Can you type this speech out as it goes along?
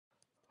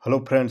Hello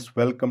friends,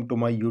 welcome to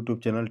my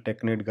YouTube channel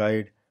TechNet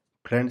Guide.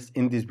 Friends,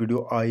 in this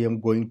video I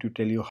am going to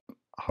tell you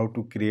how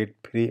to create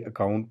free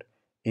account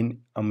in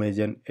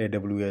Amazon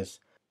AWS.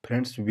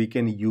 Friends, we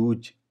can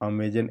use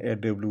Amazon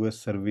AWS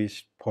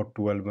service for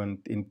 12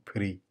 months in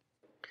free.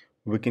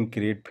 We can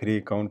create free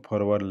account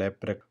for our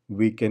laptop.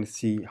 We can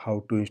see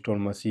how to install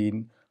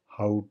machine,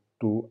 how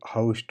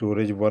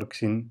storage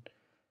works in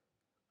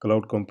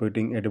cloud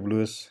computing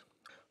AWS,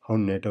 how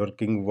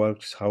networking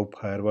works, how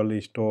firewall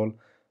install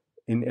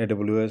in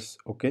AWS.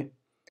 Okay,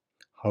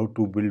 how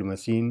to build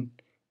machine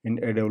in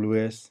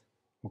AWS.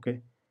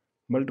 Okay,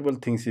 multiple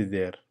things is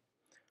there.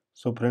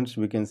 So friends,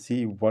 we can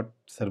see what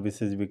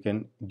services we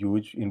can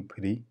use in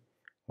free.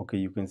 Okay,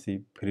 you can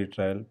see free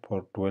trial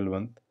for 12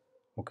 month.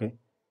 Okay,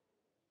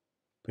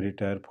 free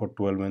trial for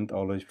 12 month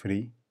always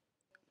free.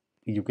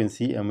 You can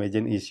see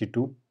Amazon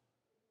EC2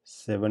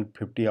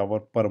 750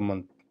 hour per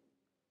month.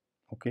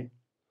 Okay,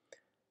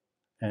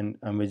 and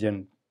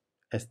Amazon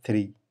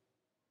S3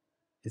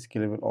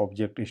 scalable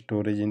object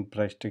storage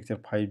infrastructure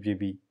 5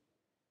 GB,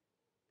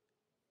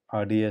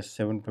 RDS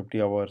 750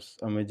 hours,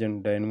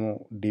 Amazon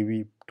Dynamo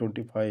DB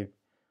 25,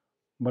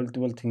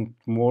 multiple things,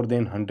 more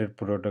than 100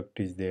 product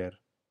is there.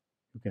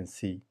 You can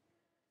see.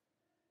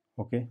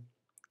 Okay,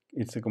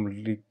 it's a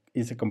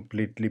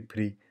completely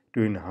free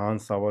to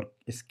enhance our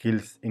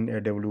skills in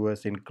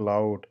AWS in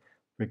cloud.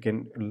 We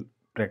can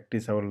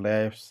practice our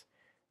labs.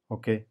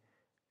 Okay,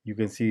 you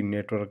can see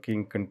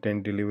networking,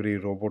 content delivery,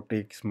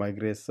 robotics,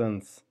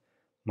 migrations,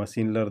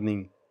 machine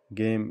learning,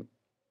 game,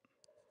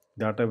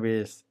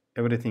 database,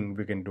 everything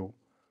we can do.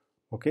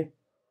 Okay,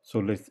 so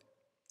let's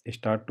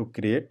start to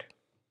create.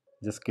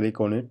 Just click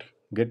on it,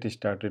 get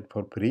started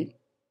for free.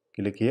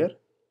 Click here.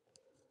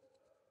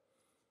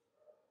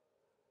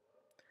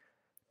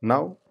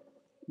 Now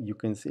you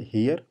can see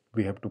here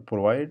we have to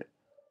provide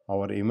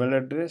our email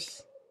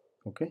address.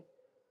 Okay,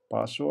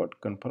 password,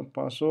 confirm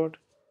password.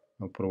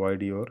 Now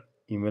provide your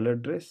email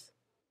address.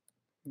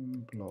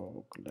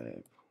 Blog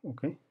lab.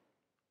 Okay,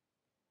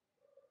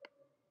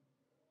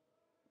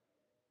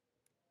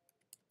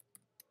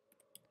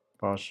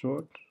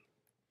 password,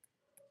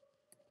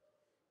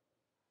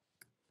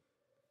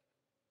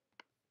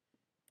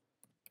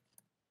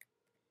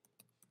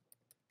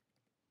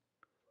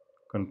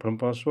 confirm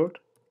password.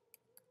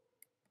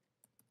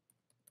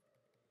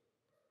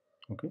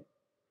 Okay,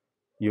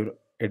 your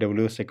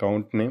AWS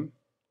account name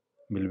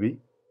will be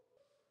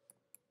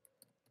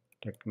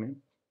TechNet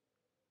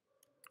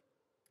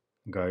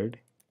Guide.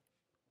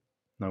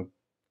 Now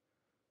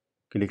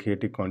click here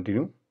to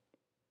continue.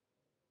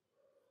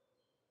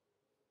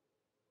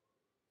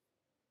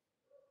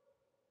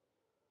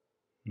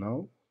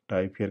 Now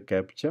type here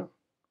captcha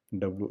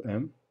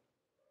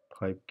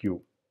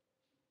WM5Q.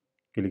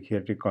 Click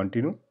here to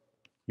continue.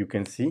 You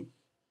can see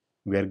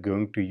we are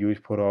going to use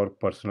for our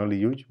personal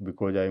use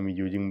because I am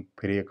using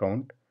free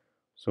account.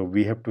 So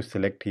we have to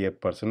select here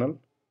personal.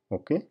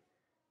 Okay,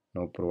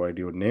 now provide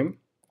your name,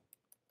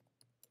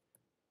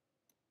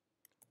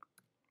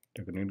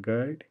 TechNet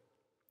Guide,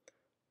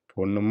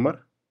 phone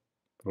number,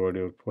 provide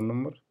your phone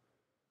number,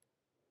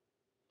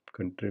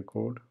 country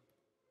code.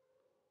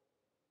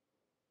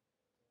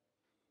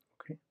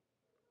 Okay,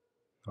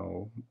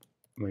 now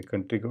my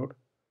country code,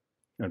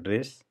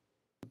 address,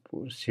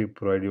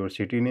 provide your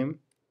city name,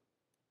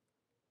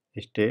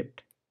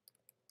 state,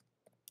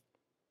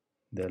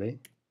 Delhi,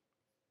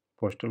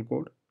 postal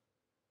code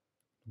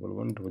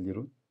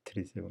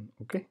 110037.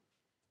 Okay,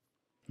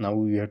 now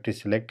we have to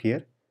select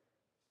here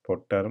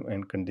for term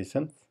and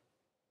conditions.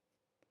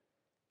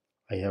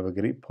 I have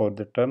agreed for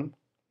the term.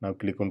 Now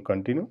click on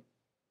continue.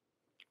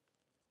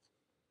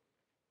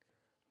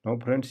 Now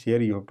friends,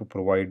 here you have to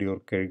provide your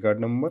credit card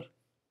number.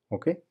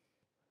 Okay,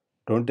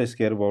 don't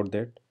scare about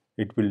that.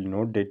 It will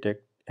not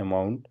detect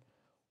amount,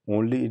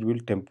 only it will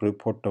temporary,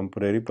 for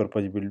temporary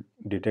purpose will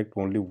detect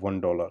only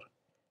 $1,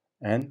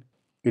 and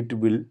it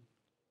will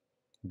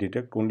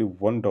detect only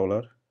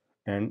 $1,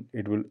 and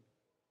it will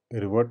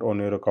revert on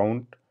your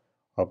account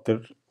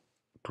after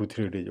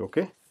 2-3 days.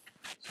 Okay,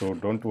 so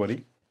don't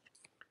worry.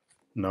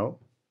 Now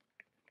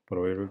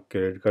provide your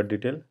credit card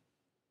detail,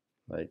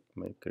 like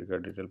my credit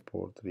card detail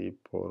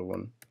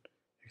 4341,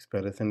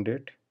 expiration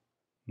date.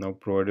 Now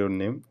provide your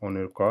name on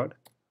your card.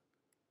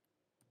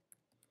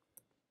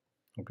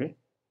 Okay,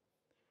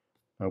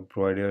 now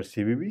provide your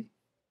CVV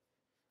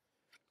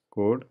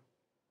code,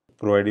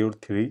 provide your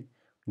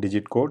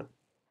 3-digit code.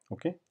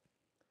 Okay,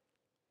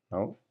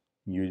 now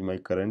use my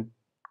current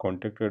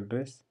contact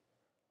address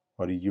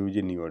or use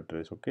a new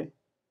address. Okay,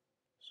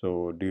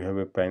 so do you have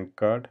a PAN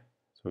card?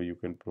 So you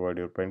can provide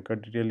your PAN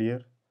card detail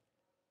here,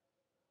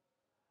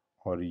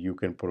 or you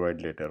can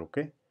provide later.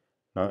 Okay,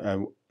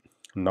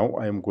 now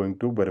I am going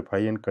to verify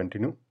and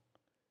continue.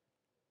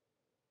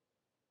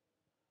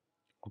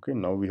 Okay,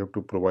 now we have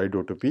to provide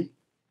OTP.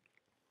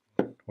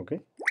 Okay,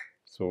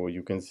 so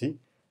you can see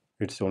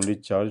it's only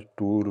charged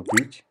 2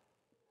 rupees.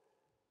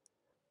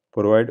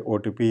 Provide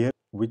OTP here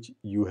which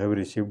you have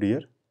received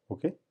here.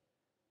 Okay,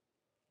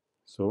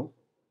 so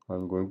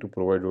I'm going to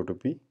provide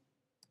OTP.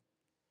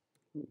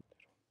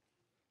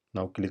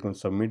 Now click on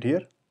submit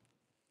here.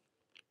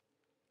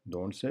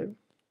 Don't save.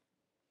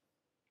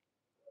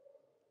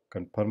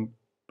 Confirm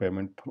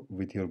payment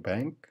with your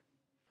bank.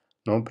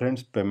 Now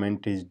friends,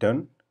 payment is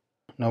done.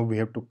 Now we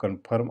have to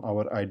confirm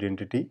our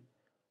identity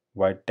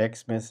via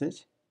text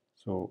message.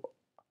 So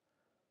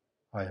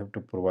I have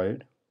to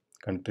provide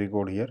country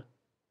code here,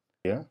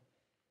 yeah,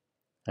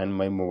 and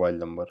my mobile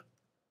number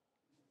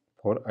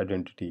for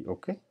identity.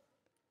 Okay,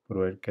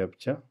 provide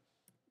captcha.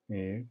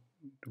 Eh,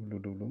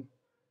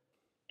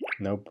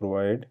 Now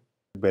provide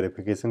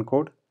verification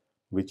code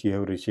which you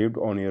have received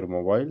on your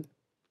mobile.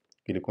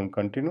 Click on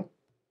continue.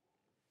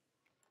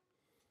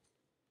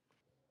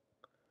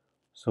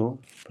 So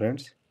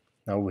friends,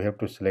 now we have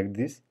to select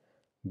this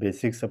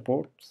basic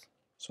supports.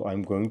 So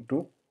I'm going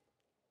to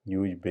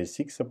use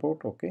basic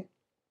support. Okay,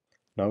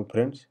 now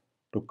friends,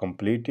 to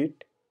complete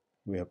it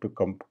we have to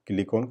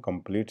click on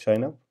complete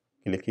sign up.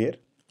 Click here.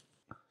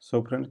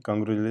 So friends,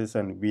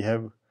 congratulations, we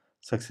have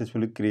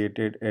successfully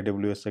created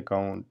AWS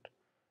account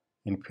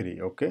in free.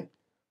 Okay,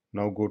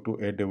 now go to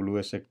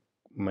AWS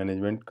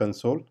management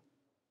console.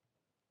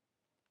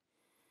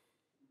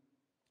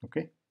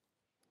 Okay,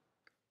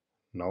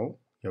 now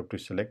you have to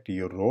select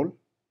your role.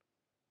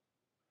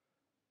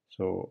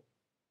 So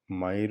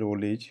my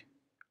role is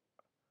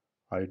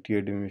IT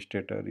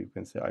administrator. You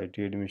can say IT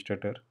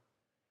administrator.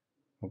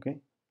 Okay,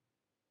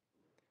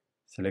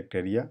 select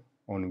area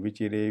on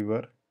which area you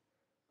are.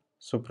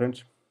 So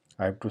friends,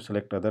 I have to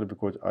select other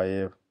because I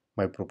have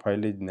my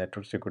profile is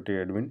network security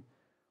admin.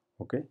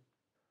 Okay,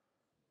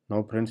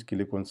 now friends,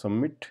 click on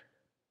submit.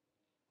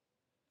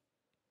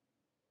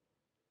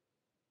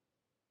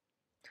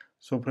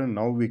 So friends,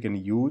 now we can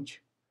use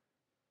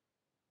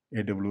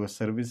AWS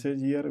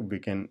services here. We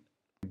can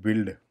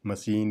build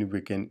machine,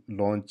 we can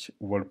launch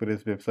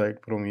WordPress website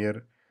from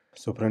here.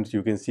 So friends,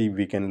 you can see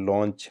we can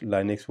launch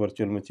Linux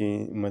virtual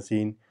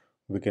machine,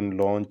 we can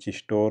launch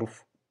store,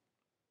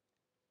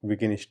 we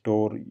can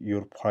store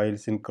your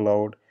files in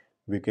cloud,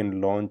 we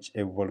can launch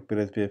a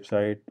WordPress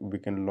website, we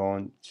can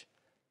launch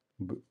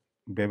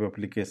web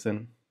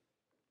application.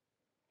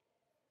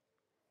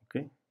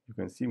 Okay, you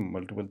can see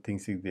multiple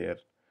things is there.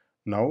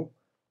 Now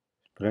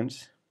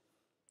friends,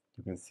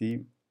 you can see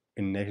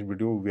in next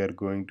video we are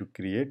going to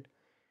create,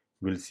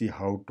 we'll see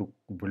how to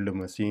build a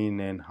machine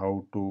and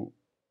how to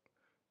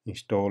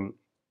install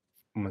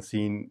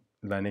machine,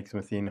 Linux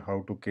machine,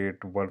 how to create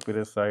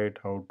WordPress site,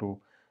 how to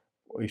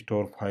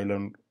store file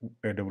on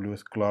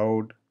AWS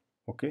cloud.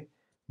 Okay,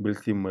 we'll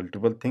see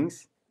multiple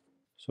things.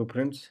 So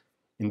friends,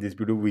 in this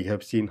video we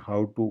have seen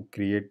how to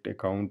create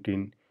account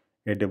in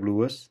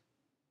AWS.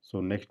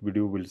 So next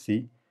video we'll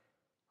see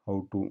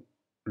how to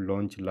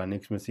launch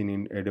Linux machine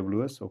in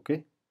AWS.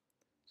 Okay,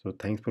 so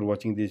thanks for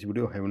watching this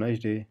video. Have a nice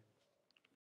day.